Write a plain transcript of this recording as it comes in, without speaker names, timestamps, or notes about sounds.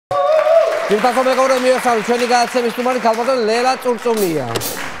Dirtako mეგობრებო, მიესალმებით ჩვენი გადაცემის სტუმარი ქალბატონი ლელა წურწუმია.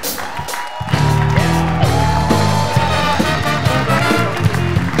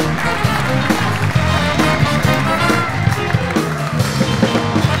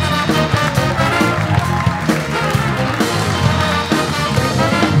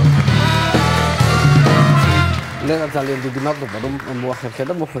 ლელა ძალიან დიდი მადლობა რომ მოახერხე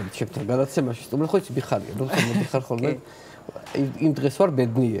და მოხვედით ჩემთან გადაცემაში. სტუმარი ხო იცი მიხარია, რომ მიხარ ხოლმე იმ დღეს ვარ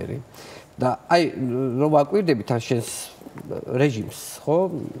ბედნიერი. და აი რომ ვაკვირდებით ან შენს რეჟიმს, ხო?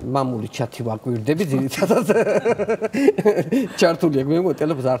 მამული ჩათი ვაკვირდები ძირითადად. ჩართული აქვს მე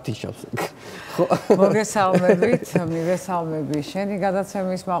მოტელებს არ თიშავს. ხო. მოგესალმებით, მივესალმები შენი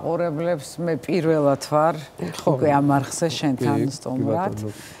გადაცემის მაყურებლებს. მე პირველად ვარ უკვე ამ არხზე შენთან სტუმრად.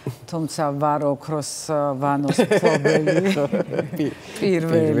 თუმცა ვარ ოქროს ვანოს ფლობელი.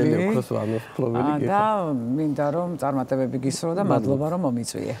 პირველი ოქროს ვანოს ფლობელი. და მინდა რომ წარმატებები გისურვო და მადლობა რომ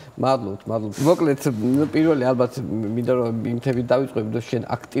მომიწვიე. მადლობთ. მოკლედ პირველი ალბათ მინდა რომ იმ თემით დავიწყებ, რომ შენ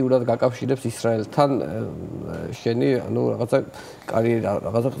აქტიურად გაკავშირებს ისრაელთან შენი, ანუ რაღაცა კარიერა,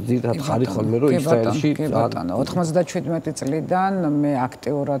 რაღაცა ძირითად ხარი ხოლმე რომ ისრაელში 97 წლიდან მე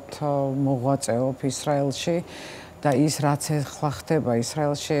აქტიურად მოღვაწეობ ისრაელში და ის რაც ახლა ხდება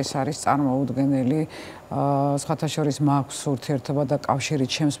ისრაელში ეს არის წარმოუდგენელი სხვათა შორის მაქვს ურთიერთობა და კავშირი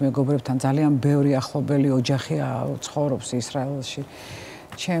ჩემს მეგობრებთან ძალიან ბევრი ახლობელი ოჯახი ცხოვრობს ისრაელში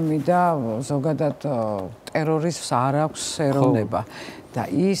ჩემი და ზოგადად ტერორიზმს არ აქვს ეროვნება და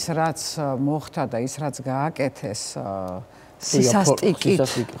ის რაც მოხდა და ის რაც გააკეთეს სისასტიკით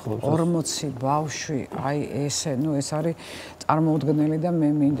 40 ბავშვი აი ესე ნუ ეს არის წარმოუდგენელი და მე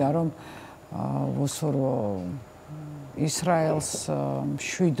მინდა რომ ვუსურვო ისრაელს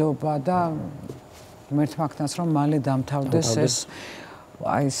მშვიდობა და მერთმაკნას რომ მალე დამთავრდეს ეს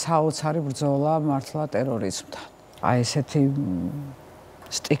აი საოცარი ბრძოლა მართლა ტერორიზმთან აი ესეთი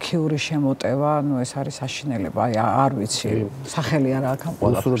სტიქიური შემოტევა, ну ეს არის საშინელება, აი არ ვიცი, სახელი არ აქვს ამ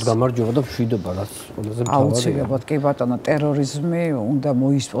ყველაფერს. უსურვოთ გამარჯვება და მშვიდობა, რაც ყველაზე მთავარია. აუცილებლად, კი ბატონო, ტერორიზმი უნდა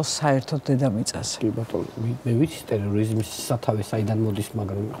მოისპოს საერთოდ დედამიწაზე. კი ბატონო, მე ვიცი ტერორიზმის სათავე საიდან მოდის,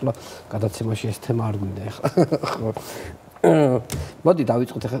 მაგრამ ახლა გადაცემაში ეს თემა არ გვინდა ახლა. მოდი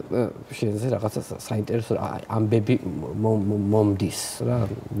დავიწყოთ ახლა შენზე რაღაცა საინტერესო ამბები მომდის რა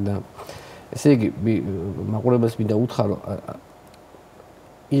და ესე იგი მაყურებელს მინდა უთხრა რომ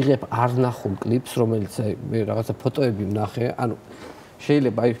იღებ არ ნახულ კლიპს, რომელიც მე რაღაცა ფოტოები ვნახე, ანუ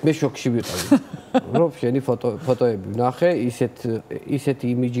შეიძლება აი მე შოქში ვიყავი, რომ შენი ფოტოები ვნახე, ისეთი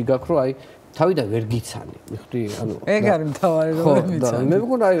იმიჯი გაქვს, რომ აი თავიდან ვერ გიცანი, მიხვდი, ანუ ეგ არის მთავარი რომ ვერ მიცანი. მე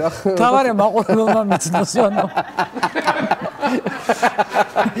მგონა აი რა. მთავარი მაყურებელმა მიცნოს, ანუ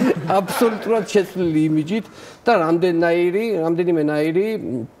აბსოლუტურად შეცვლილი იმიჯით და რამდენიმენაირი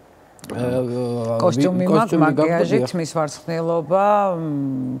კოსტიუმი მაქვს, მაკიაჟი, თმის ვარცხნილობა,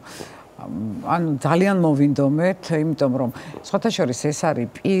 ანუ ძალიან მოვინდომეთ, იმიტომ რომ სხვათა შორის ეს არის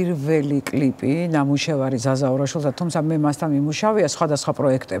პირველი კლიპი ნამუშევარი ზაზაურაშვილთან, თუმცა მე მასთან მიმუშავია სხვადასხვა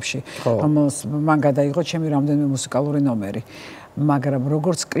პროექტებში, რომელს მან გადაიღო ჩემი რამდენიმე მუსიკალური ნომერი. მაგრამ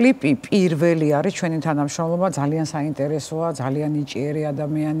როგორც კლიპი პირველი არის ჩვენი თანამშრომლობა ძალიან საინტერესოა, ძალიან ნიჭიერი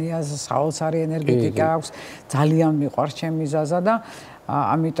ადამიანია, საოცარი ენერგეტიკა აქვს, ძალიან მიყვარს ჩემი ზაზა და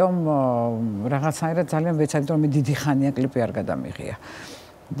ამიტომ რაღაცნაირად ძალიან ვეცადე რომ მე დიდი ხანია კლიპი არ გადამიღია.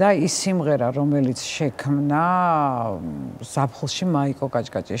 და ის სიმღერა რომელიც შექმნა ზაფხულში მაიკო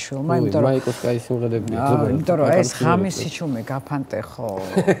კაჭკაჭიშვილმა, იმიტომ რომ მაიკოს კაი სიმღერები იმიტომ რომ ეს ღამისი ჩუმე გაფანტე ხო.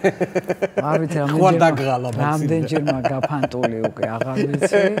 არ ვიცი რამდენჯერმა გაფანტული უკვე აღარ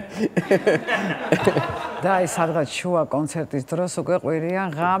ვიცი. და აი სადღაც შუა კონცერტის დროს უკვე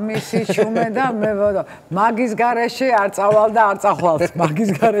ყვირიან ღამისი ჩუმე და მე მაგის გარეშე არ წავალ და არ წახვალ.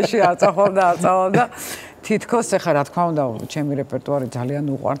 მაგის გარეშე არ წახვალ და არ წავალ და თითქოს ეხლა რა თქმა უნდა ჩემი რეპერტუარი ძალიან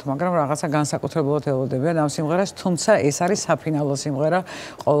უყვართ, მაგრამ რაღაცა განსაკუთრებულად ელოდებიან ამ სიმღერას, თუმცა ეს არის საფინალო სიმღერა,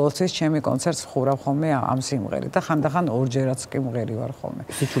 ყოველთვის ჩემი კონცერტს ვხურავ ხოლმე ამ სიმღერით და ხანდახან ორჯერაც კი მღერი ვარ ხოლმე.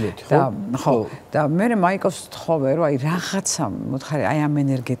 სიჩუმეთი ხო? ხო. და მე მაიკოს ვთხოვე, რომ აი რაღაცა მოთხარი აი ამ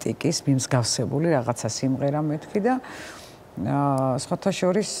ენერგეტიკის მიმსგავსებული რაღაცა სიმღერა მეთქი და სხვათა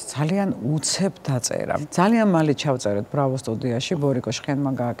შორის ძალიან უცებ დაწერა. ძალიან მალე ჩავწერეთ ბრავო სტუდიაში, ბორიკო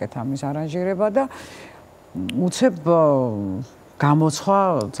შხენმა გააკეთა ამის არანჟირება და უცებ გამოცხვა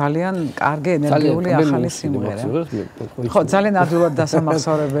ძალიან კარგი ენერგიული ახალი სიმღერა. ხო, ძალიან ადვილად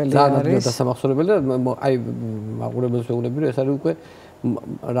დასამახსოვრებელი არის. ძალიან ადვილად დასამახსოვრებელი და აი მაყურებელს ვეუბნები რომ ეს არის უკვე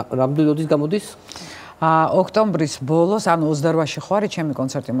რამდენი ოდის გამოდის? ოქტომბრის ბოლოს, ანუ 28-ში ხო არის ჩემი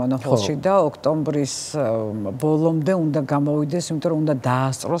კონცერტი მონოჰოლში და ოქტომბრის ბოლომდე უნდა გამოვიდეს, იმიტომ რომ უნდა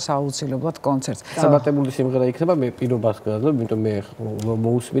დაასწროს აუცილებლად კონცერტს. დამატებული სიმღერა იქნება, მე პირობას გავდო, იმიტომ მე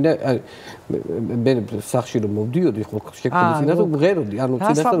მოусმინე, მე სახში რომ მოვდიოდი, ხო შექმნის წინასწარ ვღეროდი, ანუ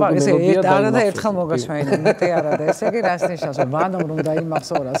წინასწარ მელოდია და არა და ერთხელ მოგასმენია, მეტი არა და ესე იგი რას ნიშნავს, რომ ვანომ რომ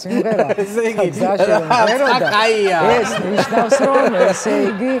დაიმახსოვრა სიმღერა. ესე იგი კაია. ეს ნიშნავს რომ ესე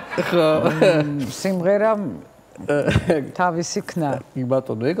იგი სიმღერა თავისი ქნა. კი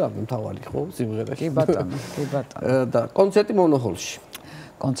ბატონო, ეგ არის მთავარი ხო სიმღერაში. კი ბატონო, კი ბატონო. და კონცერტი მონოჰოლში.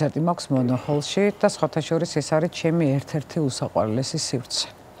 კონცერტი მაქვს მონოჰოლში და სხვათა შორის ეს არის ჩემი ერთ-ერთი უსაყვარლესი სივრცე.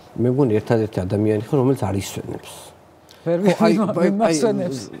 მე მგონი ერთადერთი ადამიანი ხო რომელიც არ ისვენებს. ვერ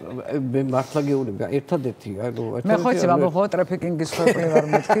ვიმასვენებს. მე მართლა გეუბნები, ერთადერთი, ანუ მე ხო იცი, მაგრამ ხო ტრაფიკინგის ხვეპლი ვარ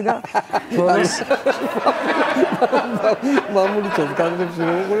მეთქი და ბოლოს მამულიცოს გაგდებში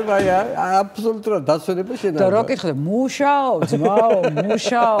როგორი აი აბსოლუტურად დასვენება შენ და რო კითხე მუშაობ ძმაო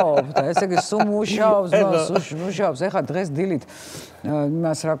მუშაობ და ესე იგი სულ მუშაობს ძმაო სულ მუშაობს ეხლა დღეს დილით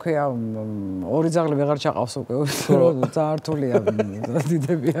იმას რა ქვია ორი ძაღლი ვეღარ ჩაყავს უკვე ძართულია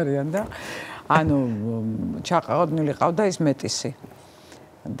დიდები არიან და ანუ ჩაყავდნილი ყავდა ის მეტისი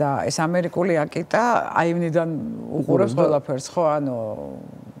და ეს ამერიკული აკიტა აივნიდან უყურებს ყველაფერს ხო ანუ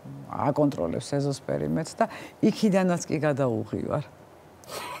აკონტროლებს ეზოს პერიმეტრს და იქიდანაც კი გადაუღივარ.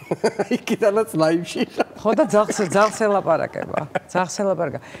 იქიდანაც ლაივში. ხო და ძაღლს ელაპარაკება. ძაღლს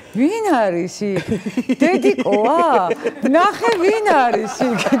ელაპარაკება. ვინ არის იქ? დედიკოა? ნახე ვინ არის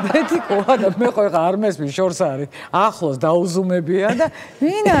იქ? დედიკოა და მე ხო ეხა არ მესმის შორს არის. ახლოს დაუზუმებია და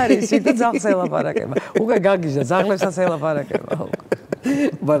ვინ არის იქ და ძაღლს ელაპარაკება. უკვე გაგიჟდა ძაღლებსაც ელაპარაკება.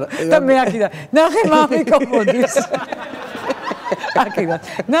 და მე აქიდა ნახე მამიკო მოდის. აკიდა.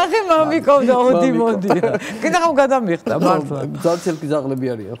 ნახე მამიკო და ოდი მოდია. კიდე ხომ გადამიხდა მართლა. ძალცელკი ზაღლები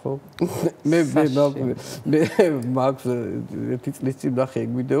არიან ხო? მე მაქვს ერთი წლის წინ ნახე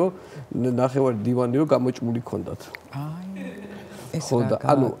ეგ ვიდეო, ნახევარი დივანი რო გამოჭმული ქონდათ. აი ეს ხო და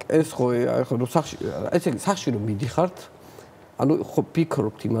ანუ ეს ხო ხო სახში ესე იგი სახში რომ მიდიხართ ანუ ხო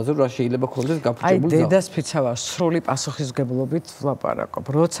ფიქრობთ იმაზე რომ რა შეიძლება ქონდეს გაფრთხილებული ზაღლი. აი დედას ფიცავარ სრული პასუხისგებლობით ვლაპარაკობ.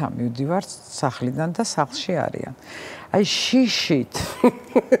 როცა მივდივარ სახლიდან და სახლში არიან. აი შიშით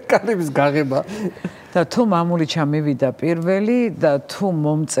კალების გაღება და თუ მამული ჩამივიდა პირველი და თუ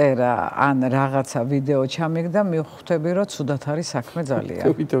მომწერა ან რაღაცა ვიდეო ჩამიგდა მივხვდები რომ ცუდად არის საქმე ძალიან.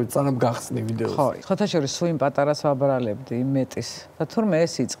 ვიდეო წანამ გახსნი ვიდეოს. ხო, ხოთა შორის სულ იმ პატარას ვაბრალებდი იმ მეტის და თურმე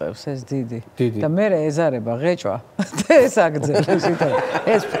ეს იწყებს ეს დიდი და მე ეზარება ღეჭვა და ეს აგძელებს ვითომ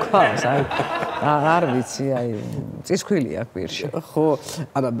ეს ფქვავს აი არ ვიცი აი წისქვილი აქვს პირში. ხო,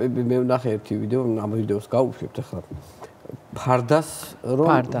 არა მე ვნახე ერთი ვიდეო ამ ვიდეოს გავუშვებთ ახლა ფარდას რომ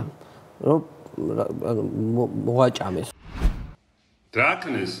მოაჭამეს.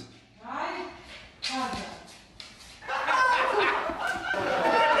 Darkness.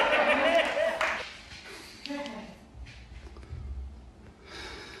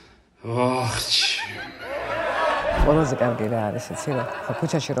 Oh, ყველაზე კარგი რა არის იცი რა ხო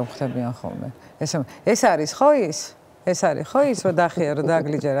ქუჩაში რომ ხვდებიან ხოლმე ეს არის ხო ის ეს არის ხო ის რომ დახია რომ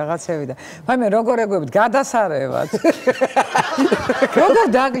დაგლიჯა რაღაცები და ვაიმე როგორ ეგუებით გადასარევად როგორ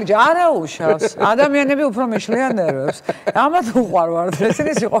დაგლიჯა არაუშავს ადამიანები უფრო მეშლიან ნერვებს ამათ უყვარვართ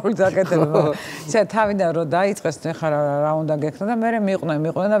ესენი სიყვარულით აკეთებენ ისე თავიდან რომ დაიწყეს ხა რა უნდა გექნა და მე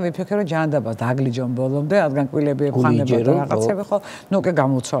მიყვნენ და ვიფიქრე რომ ჯანდაბას დაგლიჯონ ბოლომდე რადგან კვილები ეფხანება და რაღაცები ხო ნუ კი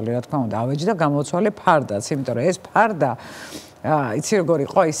გამოცვალე რა თქმა უნდა ავეჯი და გამოცვალე ფარდაც იმიტომ რომ ეს ფარდა იცი როგორ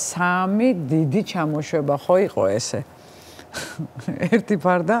იყო ის სამი დიდი ჩამოშვება ხო იყო ესე ერთი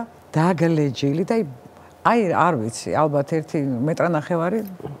ფარდა დაგლეჯილი და აი არ ვიცი ალბათ 1 მეტრანახევარი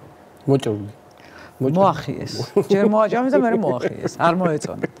მოჭრული მოახიეს ჯერ მოაჭამეს და მე მოახიეს არ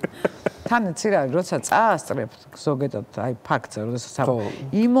მოეწონეთ თან იცი რა როცა წაასწრებთ ზოგადად აი ფაქტზე როდესაც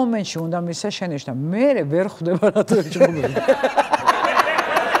იმ მომენტში უნდა მისცე შენიშნა მე ვერ ხვდება რატო ეჭმობენ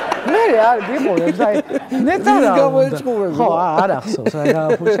მე არ გიყურებს აი ნეტარა გამოეჭმობენ ხო არ ახსოვს რა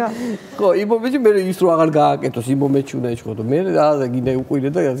გააფუშა ხო იმ მომენტში მე ის რო აღარ გააკეთოს იმ მომენტში უნდა ეჭყოდო მე რა გინდა უყირე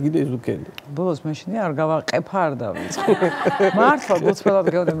და რაც გინდა იზუქენე ბოლოს მეშინი არ გავაყეფა არ დავიწყე მართლა გულწრფელად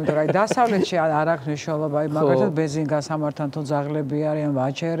გეუბნები იმიტომ რომ აი დასავლეთში არ აქვს მნიშვნელობა აი მაგალითად ბენზინგასამართთან თუ ძაღლები არიან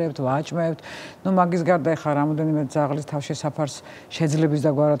ვაჭერებთ ვაჭმევთ ნუ მაგის გარდა ეხა რამოდენიმე ძაღლის თავშესაფარს შეძლების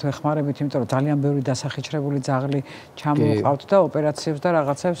და გვარად ვეხმარებით იმიტომ რომ ძალიან ბევრი დასახიჩრებული ძაღლი ჩამოვყავთ და ოპერაციებს და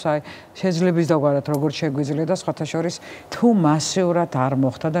რაღაცებს აი შეძლების და გვარად როგორც შეგვიძლია და სხვათა შორის თუ მასიურად არ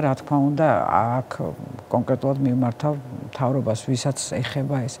მოხდა და რა თქმა უნდა აქ კონკრეტულად მიმართავ მთავრობას ვისაც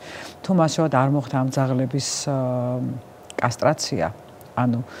ეხება ეს თუ მასიურად არ მოხდა ამ ძაღლების კასტრაცია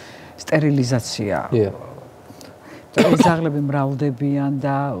ანუ სტერილიზაცია ეს ძაღლები მრავლდებიან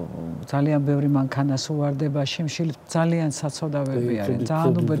და ძალიან ბევრი მანქანას უვარდება, შიმშილით ძალიან საცოდავები არიან,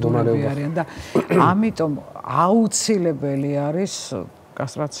 ძალიან უბედურები არიან და ამიტომ აუცილებელი არის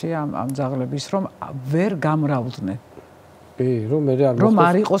კასტრაცია ამ ძაღლების, რომ ვერ გამრავლდნენ. რომ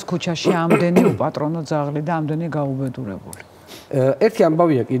არ იყოს ქუჩაში ამდენი უპატრონო ძაღლი და ამდენი გაუბედურებული. ერთი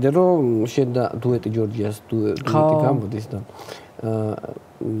ამბავია კიდე რომ შენ და დუეტი ჯორჯიას დუეტი გამოდის და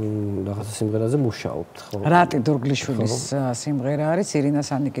რაღაცა სიმღერაზე მუშაობთ, ხო? რატი დურგლიშვილის სიმღერა არის ირინა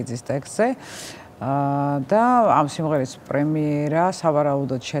სანიკიძის ტექსტზე და ამ სიმღერის პრემიერა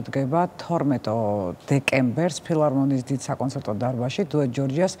სავარაუდოდ შედგება 12 დეკემბერს ფილარმონიის დიდ საკონცერტო დარბაზში დუეტ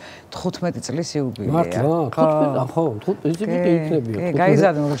ჯორჯიას 15 წლის იუბილეა. მართლა? ხო, 15 წელი იქნებია.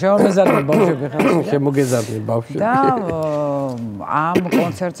 გაიზარდე, შემოგეზარდე ბავშვები ხარ. შემოგეზარდე ბავშვები. და ამ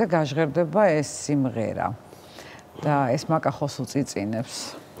კონცერტზე გაჟღერდება ეს სიმღერა. და ეს მაკახოს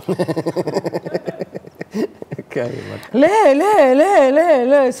უწიწინებს. ლე,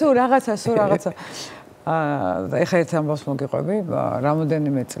 სულ რაღაცა. ეხლა ერთ ამბავს მოგიყვები,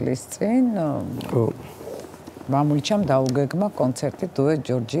 რამოდენიმე წლის წინ მამულიჩამ დაუგეგმა კონცერტი დუეტ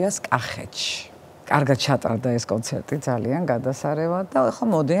ჯორჯიას კახეთში. კარგად ჩატარდა ეს კონცერტი, ძალიან გადასარევად და ეხლა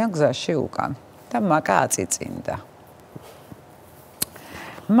მოდიან გზაში უკან და მაკა აწიწინდა.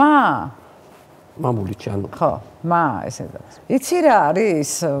 მამულიჩან. ხო, ესე და. იცი რა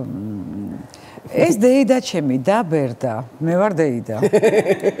არის? ეს დეიდა ჩემი დაბერდა, მე ვარ დეიდა.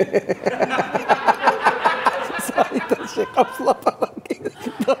 საიდან შეყავს ლაპარაკი?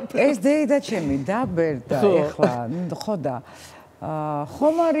 ეს დეიდა ჩემი დაბერდა, ეხლა, ხო და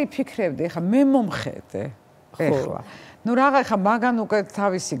ხომ არის ფიქრებდი, ეხლა მე მომხედე. ეხლა. ნუ რაღა ეხლა მაგან უკვე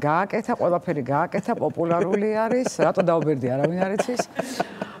თავისი გააკეთა, ყველაფერი გააკეთა, პოპულარული არის, რატო დაუბერდი არავინ არ იცის.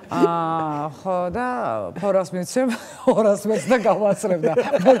 ხო და ფორას მიცემ 200 მეც და გავაცრებ და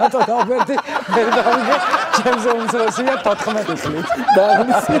მე რატო დავბერდი მე დავიგე ჩემზე უმცროსია 14 წლით და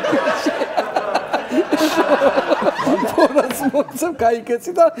ფორას მოცემ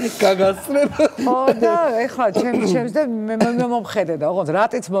გაიგეცი და გაგასწრებ ხო და ეხლა ჩემს და მე მომხედე და ოღონდ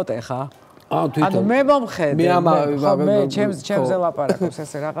რატიც მოტეხა ანუ მე მომხედე მე ჩემზე ლაპარაკობს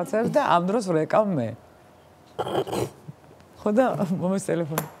ესე რაღაცებს და ამ დროს ვრეკავ მე ხო და მომეს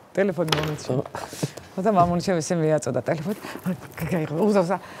ტელეფონი მომეცი. ხო და მამულიჩემ ესე მიაწოდა ტელეფონი. გაიღო,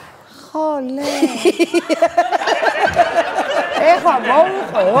 უზავსა. ხო, ლე. ეხლა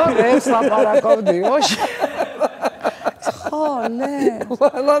მოვიყო, ეს ლაპარაკობდი, ოშ. ხო, ლე.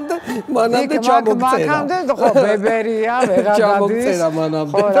 მანამდე ჩამოგწერა. მაგამდე ხო ბებერია, ვეღარ გადის. ჩამოგწერა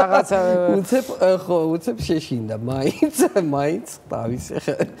მანამდე. ხო, რაღაცა უცებ შეშინდა, მაინც თავის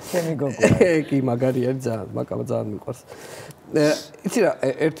ჩემი გოგოა. კი, მაგარია ძალიან, მაგამა ძალიან მიყვარს. იცი რა,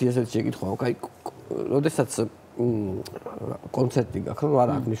 ერთი ესეც შეკითხვა, აი, როდესაც კონცერტი გაქვს, რომ არ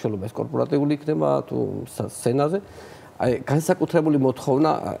აქვს მნიშვნელობა ეს კორპორატიული იქნება თუ სცენაზე, აი, განსაკუთრებული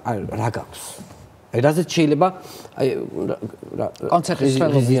მოთხოვნა, აი, რა გაქვს? აი, რაზეც შეიძლება, აი, კონცერტის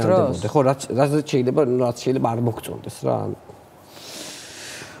ხელობის დროს? ხო, რაზეც შეიძლება არ მოგწონდეს რა.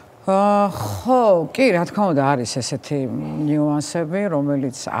 ხო, კი, რა თქმა უნდა, არის ესეთი ნიუანსები,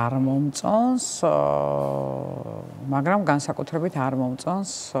 რომელიც არ მომწონს, მაგრამ განსაკუთრებით არ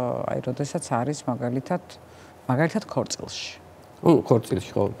მომწონს, აი, როდესაც არის მაგალითად ქორწილში.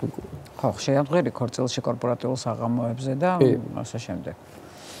 ქორწილში, ხო. ხო, შეამღერი ქორწილში კორპორატიულ საღამოებზე და ასე შემდეგ.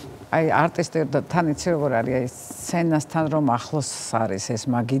 აი, არტისტებთან იცი როგორ არის, აი, სცენასთან რომ ახლოს არის ეს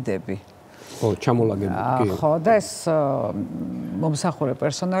მაგიდები. ხო, ჩამოლაგები, კი. ხო, და ეს მომსახურე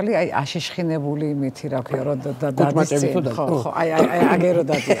პერსონალი, აი, აშიშხინებული იმითი, რა ქვია, რომ დადის. ხო, აი, აგერო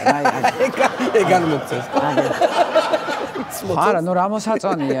დადიან, აი. ეგან მოწეს. არა, ნუ რა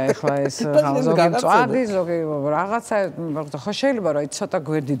მოსაწონია ეხლა ეს ზოგი მწვადი, ზოგი რაღაცა, ხო შეიძლება რომ აი ცოტა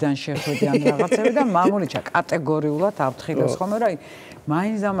გვერდიდან შეხვედი ამ რაღაცები და მამულიჩა კატეგორიულად აფრთხილებს ხოლმე, რომ აი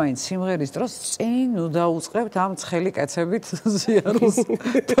მაინც და მაინც სიმღერის დროს წინ უდაუწყებთ ამ ცხელი კეცებით ზიაროს.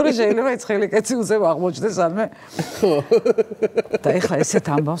 თორე შეიძლება აი ცხელი კეცი უზევ აღმოჩნდეს ამე. ხო. და ეხლა ესეთ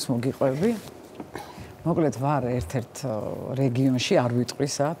ამბავს მოგიყვები. მოკლედ ვარ ერთ-ერთ რეგიონში არ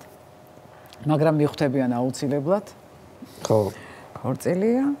ვიტყვისად, მაგრამ მიხვდებიან აუცილებლად. ხო.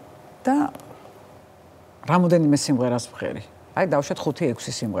 ქორწილია და რამოდენიმე სიმღერას ვღერი. აი დავშეთ 5-6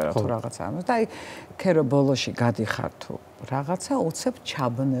 სიმღერა თუ რაღაცა ამას და აი ქერო ბოლოში გადიხარ თუ რაღაცა უცებ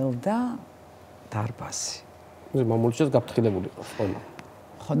ჩაბნელდა დარბაზი. მამულიჩას გაფრთხილებული ყავს ხოლმე.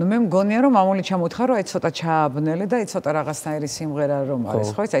 ხო, ნუ მე მგონია რომ მამულიჩა მოთხარ რომ აი ცოტა ჩაბნელი და აი ცოტა რაღაცნაირი სიმღერა რომ არის,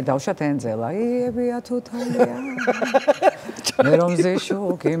 ხო, აი დავშეთ ენძელა. იებია თუ თალია. მე რომ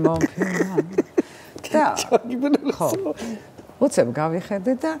ზეშუგი მომფინა. და ხო, უცებ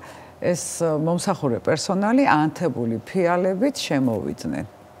გავიხედე და ეს მომსახურე პერსონალი ანთებული ფიალებით შემოვიდნენ.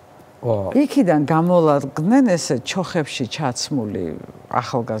 იქიდან გამოლადგნენ ესე ჩოხებში ჩაცმული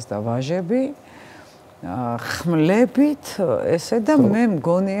ახალგაზრდა ვაჟები ხმლებით ესე და მე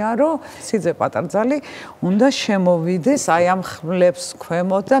მგონია რომ სიძე პატარძალი უნდა შემოვიდეს აი ამ ხმლებს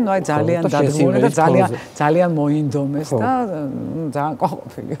ქვემოთ და ნუ აი ძალიან დადგმული და ძალიან მოინდომეს და ძალიან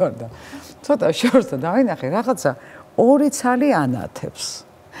ყოფილი ვარ და ცოტა შორს და დავინახე რაღაცა ორი ცალი ანათებს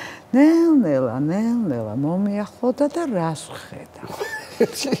ნელ-ნელა მომიახლოდა და რას ხედა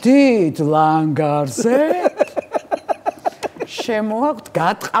დიდ ლანგარზე შემოაქვთ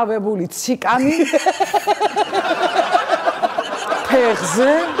გატყავებული ციკანი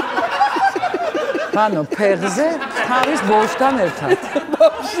ფეხზე თავის ბოშთან ერთად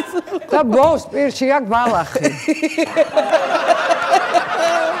და ბოშ პირში აქვს ბალახი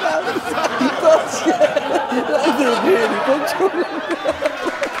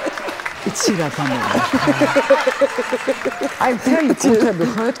იცი რა გამოვა აი მთელი კუთები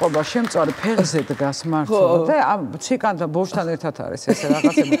ხო ეტყობა შემწვარი ფეხზე დგას მართლა და ამ ციკანთან ბოშთან ერთად არის ესე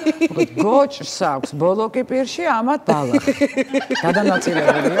რაღაცები გოჭს აქვს ბოლოკი პირში ამათ ბალახი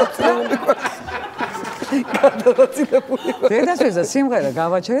გადანაწილებული აქვს დედასვეზე სიმღერა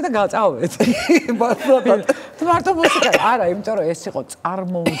გავაჩერე და გავწავეთ მარტო მუსიკა არა იმიტომ რომ ეს იყო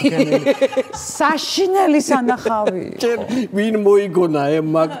წარმოუდგენელი საშინელი სანახავი ვინ მოიგონა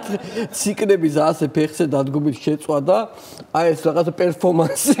მაგ ციკნების ასე ფეხზე დადგომით შეწვა და აი ეს რაღაცა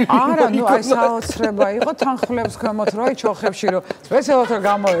პერფორმანსი არა ნუ აი საოცრება იყო თანხლებს ქვემოთ რო აი ჩოხებში რო სპეციალურად რო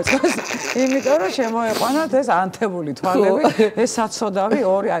გამოეწყეს იმიტომ რომ შემოეყვანათ ეს ანთებული თვალები ეს საცოდავი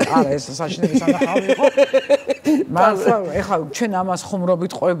ორი არა ეს საშინელი სანახავი იყო მართლა ეხლა ჩვენ ამას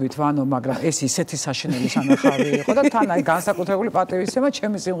ხუმრობით ყვებით ვანო მაგრამ ეს ისეთი საშინელი სანახავი იყო და თან აი განსაკუთრებული პატივისცემა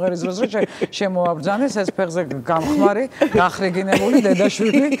ჩემი სიმღერის დროს რომ შემოაბრძანეს ეს ფეხზე გამხმარი გახრიგინებული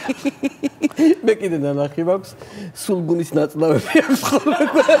დედაშვილი მე კიდე ნანახი მაქვს სულგუნის ნაწლავები აქვს ხოლმე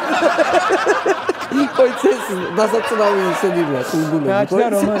კოიცეს დასაწნავი ისედია სულგუნები გაჩნდა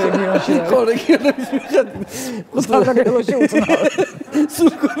რომ რეგიონში კორეგიონების მიხედვით საქართველოში უცნაური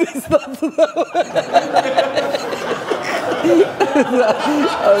სულგუნის ნაწლავები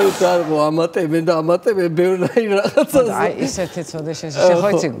აი კარგო ამატებენ და ამატებენ ბევრი რაღაცას აი ისეთი წოდე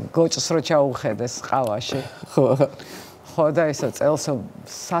შეხოიცი გოჭს რო ჩაუხედეს ყავაში ხო და ისო წელს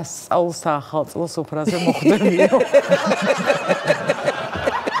სასწაულს ახალ წელს უფრაზე მოხდებიო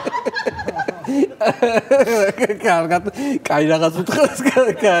კარგად კაი რაღაც უთხრას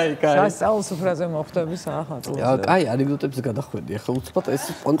კაი სასწაულს უფრაზე მოხდები ახალ წელს კაი ანეკდოტებს გადახვედი ახლა უცბად ეს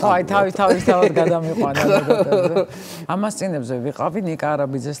სპონტანური აი თავის თავად გადამიყვანა ანეკდოტებზე ამას წინებზე ვიყავი ნიკა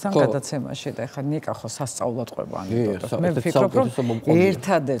არაბიძესთან გადაცემაში და ახლა ნიკა ხო სასწაულად ყვება ანეკდოტებს მე ვფიქრობ რომ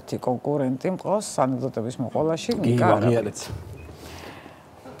ერთადერთი კონკურენტი მყავს ანეკდოტების მოყოლაში ნიკა არაბიძე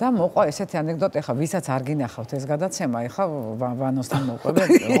და მოყვა ესეთი ანეკდოტი ახლა ვისაც არ გინახავთ ეს გადაცემა ახლა ვანოსთან მოყვება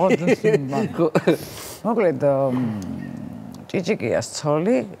მოკლედ ჭიჭიკიას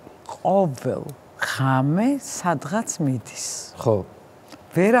ცოლი ყოველ ღამე სადღაც მიდის ხო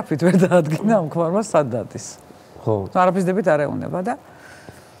ვერაფრით ვერ დაადგინა ამქვარმა სად დადის ხო არაფრისდებით არ ეუნება და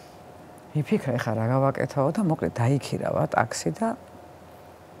იფიქრა ახლა რა გავაკეთაო და მოკლედ დაიქირავა ტაქსი და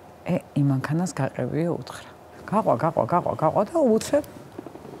იმანქანას გაყევიო უთხრა გაყვა და უცებ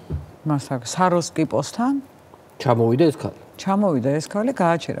მასაკ საროსკიპოსთან ჩამოვიდა ეს ქალი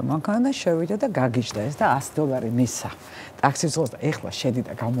გააჩერა მანქანა და შევიდა და გაგიჟდა ეს და $100 მისა ტაქსის ძღოლს და ეხლა შედი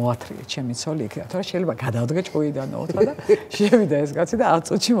და გამოათრია ჩემი ცოლი იქ თორე შეიძლება გადავდგე ჭუიდანო უთხრა და შევიდა ეს კაცი და 10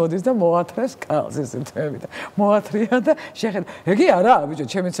 წუთში მოდის და მოათრეს კალს ეს თემი და მოათრია და შეხედა ეგი არა ბიჭო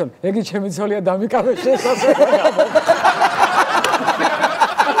ჩემი ცოლი ეგი ჩემი ცოლია დამიკავე შესაძლოა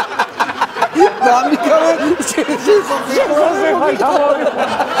დამიკავე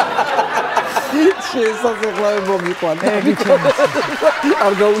შესაძლოა მომიყვანა ეგი ჩემი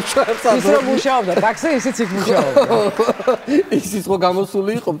არ გაუჩვენს ის რომ მუშაობდა ტაქსი ისიც იქ მუშაობდა ისიც ხო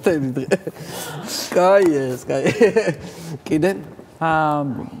გამოსული იყო მთელი დღე კაი კიდე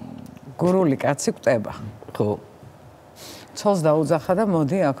გურული კაცი კვდება ხო ცოლს დაუძახა და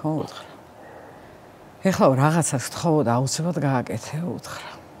მოდი აქ უთხრა ეხლა რაღაცას გთხოვო და აუცილებლად გააკეთე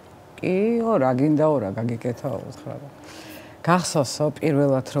უთხრა კიო რა გინდაო რა გაგიკეთაო უთხრა გახსოვსო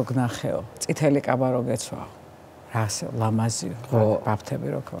პირველად რო გნახეო წითელი კაბა რო გეცვაო რასე ლამაზიო ბაფთები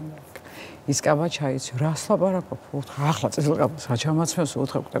რო ქონდა ის კაბა ჩაიცი რას ლაპარაკობ უთხრა ახლა წითელ კაბას რა ჩამაცმევს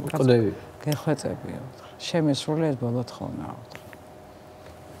უთხრა კვდები გეხვეწებიო უთხრა შემესრული ეს ბოლოთ ხონაა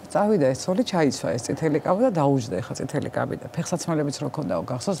უთხრა წავიდა ეს ცოლი ჩაიცვა ეს წითელი კაბა და დაუჯდა ეხა წითელი კაბი და ფეხსაცმელებიც რო ქონდაო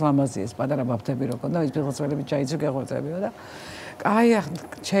გახსოვს ლამაზი ეს პატარა ბაფთები რო ქონდა ის ფეხსაცმელები ჩაიცვი გეხვეწებიო და კაი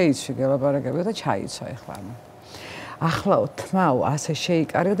ჩაიცვი გელაპარაკებიო და ჩაიცვა ეხლა ახლაო თმაო ასე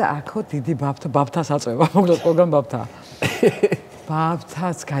შეიკარიო და აქო დიდი ბაფთას აწვევა მოკლედ ყველგან ბაფთაა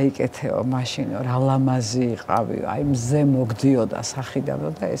ბაბთაც გაიკეთეო მაშინ რა ლამაზი იყავი აი მზე მოგდიოდა სახიდანო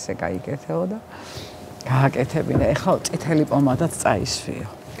და ესე გაიკეთეო და გააკეთებინა ეხლა წითელი პომადაც წაისვიო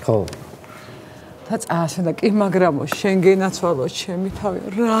ხო და წაასვენა კი მაგრამო შენ გენაცვალო ჩემი თავი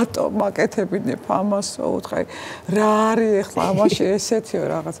რატო მაკეთებინებ ამასო უთხარი რა არის ეხლა ამაში ესეთიო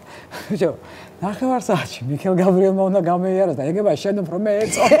რაღაც ბიჭო ნახევარსაათში მიქელ გაბრიელმა უნდა გამოიაროს და ეგება შენ უფრო მე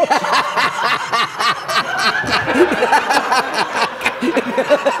ეწო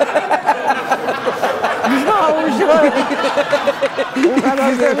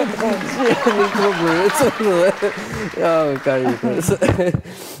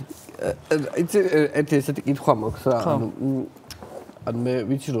ეს ესეთი კითხვა მაქვს რა ანუ მე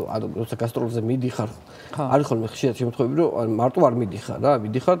ვიცი რომ ანუ როცა გასტროლზე მიდიხარ არის ხოლმე ხშირად შემთხვევები რომ მარტო არ მიდიხარ რა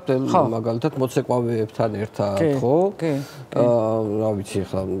მიდიხარ მაგალითად მოცეკვავეებთან ერთად ხო რა ვიცი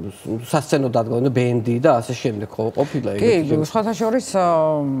ახლა სასცენო დადგმული ბენდი და ასე შემდეგ ხო ყოფილა ეგეთი კი სხვათა შორის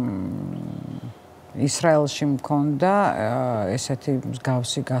ისრაელში მქონდა ესეთი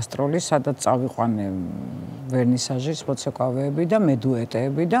მსგავსი გასტროლი სადაც წავიყვანე ვერნისაჟის მოცეკვავეები და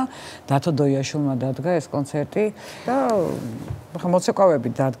მედუეტეები და დათო დოიაშვილმა დადგა ეს კონცერტი და ხა მოცეკვავეები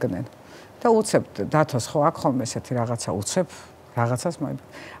დადგნენ და უცებ დათოს ხო აქ ხოლმე ესეთი რაღაცა უცებ რაღაცას მოიბ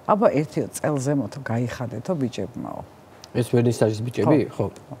აბა ერთი წელზე მოთ გაიხადეთო ბიჭებმაო ეს ვერნისაჟის ბიჭები ხო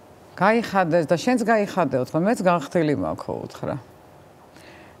გაიხადეს და შენც გაიხადეო თქო მეც განხთილი მაქვს ხო უთხრა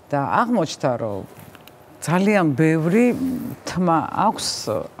და აღმოჩნდა რომ ძალიან ბევრი თმა აქვს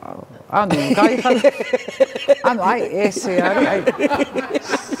ანუ გაიხადე ანუ აი ესე არის აი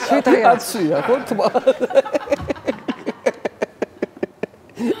სიტუაცია ხო თმა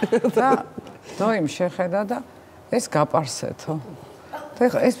და დოიმ შეხედა და ეს გაპარსეთო და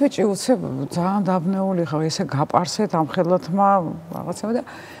ეხლა ეს ბიჭი უცებ ძალიან დაბნეული ხარ ესე გაპარსეთ ამხელა თმა რაღაცა და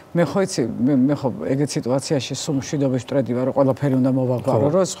მე ხო იცი მე ხო ეგეთ სიტუაციაში სულ მშვიდობის ვტრედი ვარ რომ ყველაფერი უნდა მოვაგვარო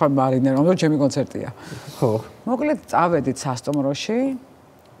რომ სხვა მარინერომ რომ ჩემი კონცერტია ხო მოკლედ წავედით სასტუმროში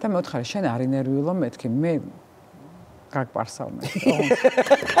და მე ვთხარი შენ არ ინერვიულო მეთქი მე გაგპარსავ მე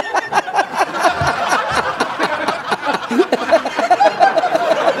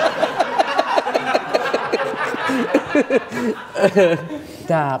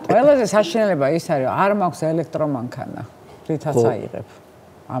და ყველაზე საშინელება ის არის რომ არ მაქვს ელექტრომანქანა რითაც აიღებ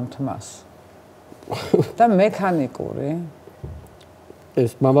ამ თმას და მექანიკური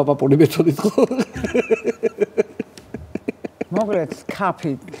ეს мама პაპული მეთოდით ხო მოკლედ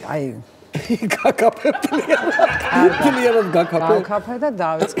კაფი აი გაკაფე გაკაფე და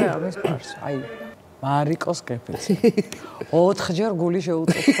დავიწყე ამის პარს აი მარიკოს კეფიც 4 ჯერ გული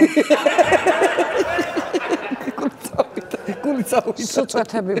შეუწევდა გული წავიდა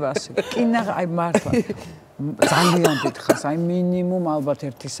სუწეთები ვასი კინა აი მართლა ძალიან დიდხანს აი მინიმუმ ალბათ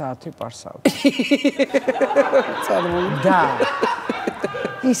 1 საათი პარსავდი და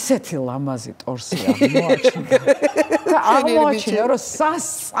ისეთი ლამაზი ტორსია მოაჩინე და აღმოაჩინე რომ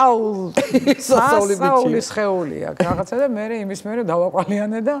სასწაულის ხეული აქვს რაღაცა და მე იმის მერე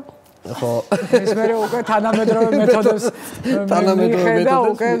დავაყვალიანე და ხო ის მერე უკვე თანამედროვე მეთოდებს მიხედა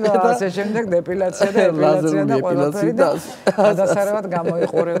უკვე ასე შემდეგ დეპილაცია და ეპილაცია და ყველაფერი და გადასარევად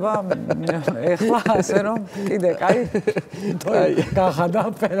გამოიყურება ეხლა ასე რომ კიდე კაი გახადა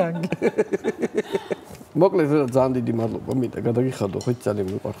პერანგი მოკლედ ძალიან დიდი მადლობა მინდა გადაგიხადო ხო ძალიან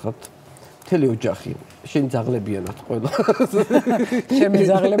მიყვარხართ მთელი ოჯახი შენ ძაღლებიანად ყველა ჩემი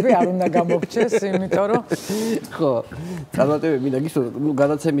ძაღლები არ უნდა გამოგჩეს იმიტომ რომ ხო წარმატებები მინდა გისურვო ნუ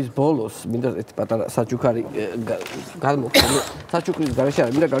გადაცემის ბოლოს მინდა ერთი პატარა საჩუქარი გამოგხსნა საჩუქრის გარეშე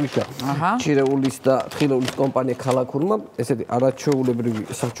არ მინდა გაგიშვა ჩირეულის და თხილეულის კომპანია ქალაქურმა ესეთი არაჩვეულებრივი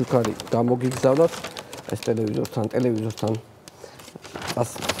საჩუქარი გამოგიგზავნათ ეს ტელევიზორთან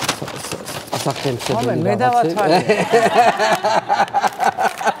ასახთემსებელი მე დავათვალე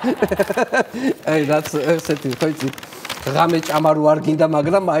აი რაც ესეთი ხო იცი ღამე ჭამარო არ გინდა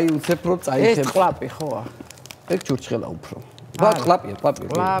მაგრამ აი უცებ რომ წაიქებ ეს ყლაპი ხოა ეგ ჩურჩხელა უფრო ბა ყლაპია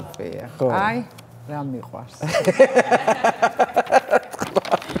ხო აი რა მიყვარს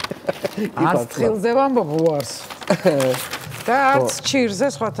არც თხილზე ვამბობ უარს და არც ჩირზე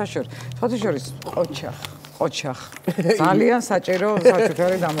სხვათა შორის ოჩახ ძალიან საჭირო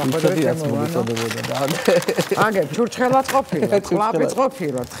საჩუქარი დამახვედრეთ ემოვანო აგებ ჩურჩხელაც ყოფილა ყლაპიც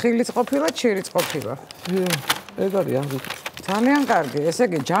ყოფილა თხილიც ყოფილა ჩირიც ყოფილა ეგ არის ძალიან კარგი ესე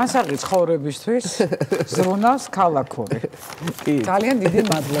იგი ჯანსაღი ცხოვრებისთვის ზრუნავს ქალაქური ძალიან დიდი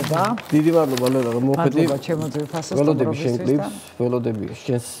მადლობა ლელა რომ მოხვედი მადლობა ჩემო ძვირფასო ველოდები შენ კლიპს ველოდები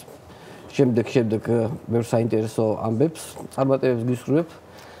შენს შემდეგ ბევრ საინტერესო ამბებს წარმატებებს გისურვებ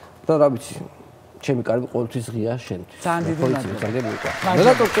და რა ვიცი ჩემი კარგი ყოველთვის ღია შენთვის. ძალიან დიდი მადლობა. ძალიან მიყვარს.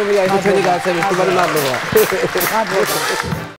 ლელა წურწუმია ეს ჩვენი გააცემის სტუმარი მადლობა.